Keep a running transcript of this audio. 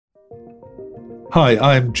Hi,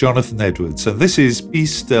 I'm Jonathan Edwards, and this is Be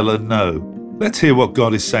Still and Know. Let's hear what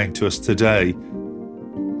God is saying to us today.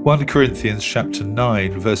 1 Corinthians chapter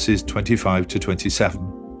 9, verses 25 to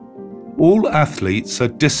 27. All athletes are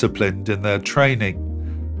disciplined in their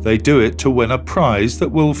training. They do it to win a prize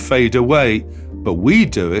that will fade away, but we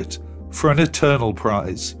do it for an eternal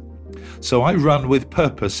prize. So I run with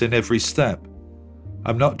purpose in every step.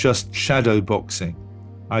 I'm not just shadow boxing.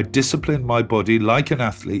 I discipline my body like an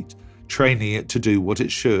athlete, training it to do what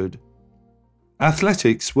it should.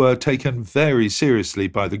 Athletics were taken very seriously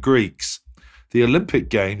by the Greeks. The Olympic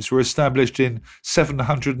Games were established in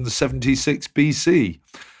 776 BC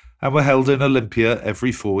and were held in Olympia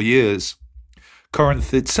every 4 years.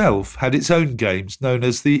 Corinth itself had its own games known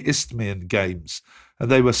as the Isthmian Games,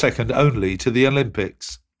 and they were second only to the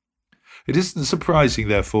Olympics. It isn't surprising,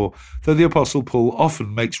 therefore, that the Apostle Paul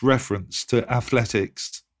often makes reference to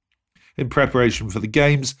athletics. In preparation for the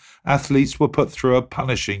Games, athletes were put through a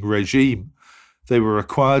punishing regime. They were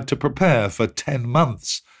required to prepare for 10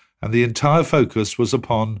 months, and the entire focus was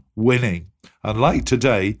upon winning. Unlike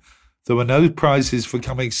today, there were no prizes for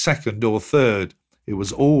coming second or third. It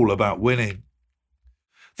was all about winning.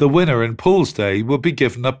 The winner in Paul's day would be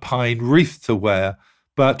given a pine wreath to wear,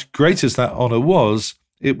 but great as that honour was,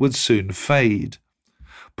 it would soon fade.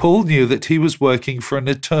 Paul knew that he was working for an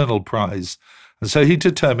eternal prize, and so he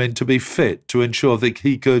determined to be fit to ensure that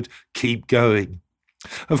he could keep going.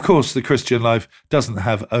 Of course, the Christian life doesn't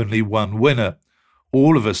have only one winner.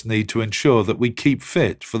 All of us need to ensure that we keep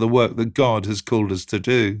fit for the work that God has called us to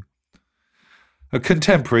do. A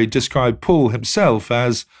contemporary described Paul himself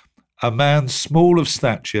as a man small of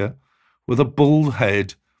stature, with a bald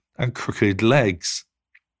head and crooked legs.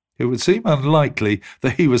 It would seem unlikely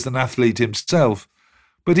that he was an athlete himself,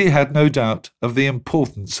 but he had no doubt of the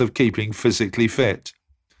importance of keeping physically fit.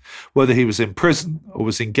 Whether he was in prison or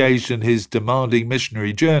was engaged in his demanding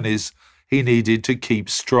missionary journeys, he needed to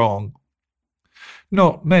keep strong.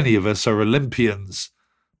 Not many of us are Olympians,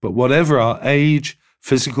 but whatever our age,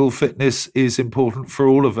 physical fitness is important for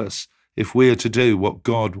all of us if we are to do what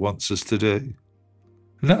God wants us to do.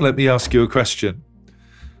 Now let me ask you a question.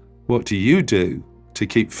 What do you do to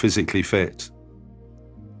keep physically fit?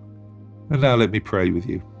 And now let me pray with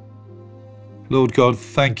you. Lord God,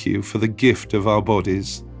 thank you for the gift of our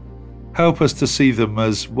bodies. Help us to see them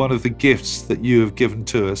as one of the gifts that you have given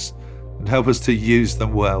to us, and help us to use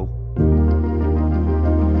them well.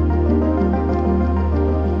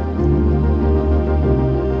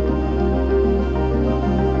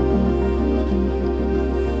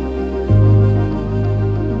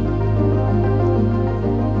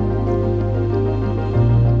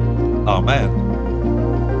 Amen.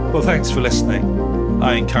 Well, thanks for listening.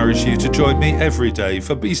 I encourage you to join me every day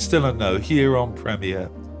for Be Still and Know here on Premier.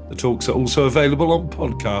 The talks are also available on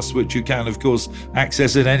podcasts, which you can, of course,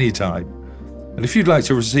 access at any time. And if you'd like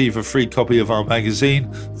to receive a free copy of our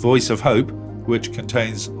magazine, Voice of Hope, which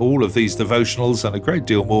contains all of these devotionals and a great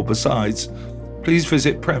deal more besides, please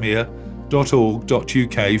visit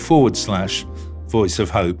premier.org.uk/Voice of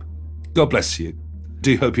Hope. God bless you.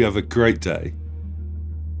 Do hope you have a great day.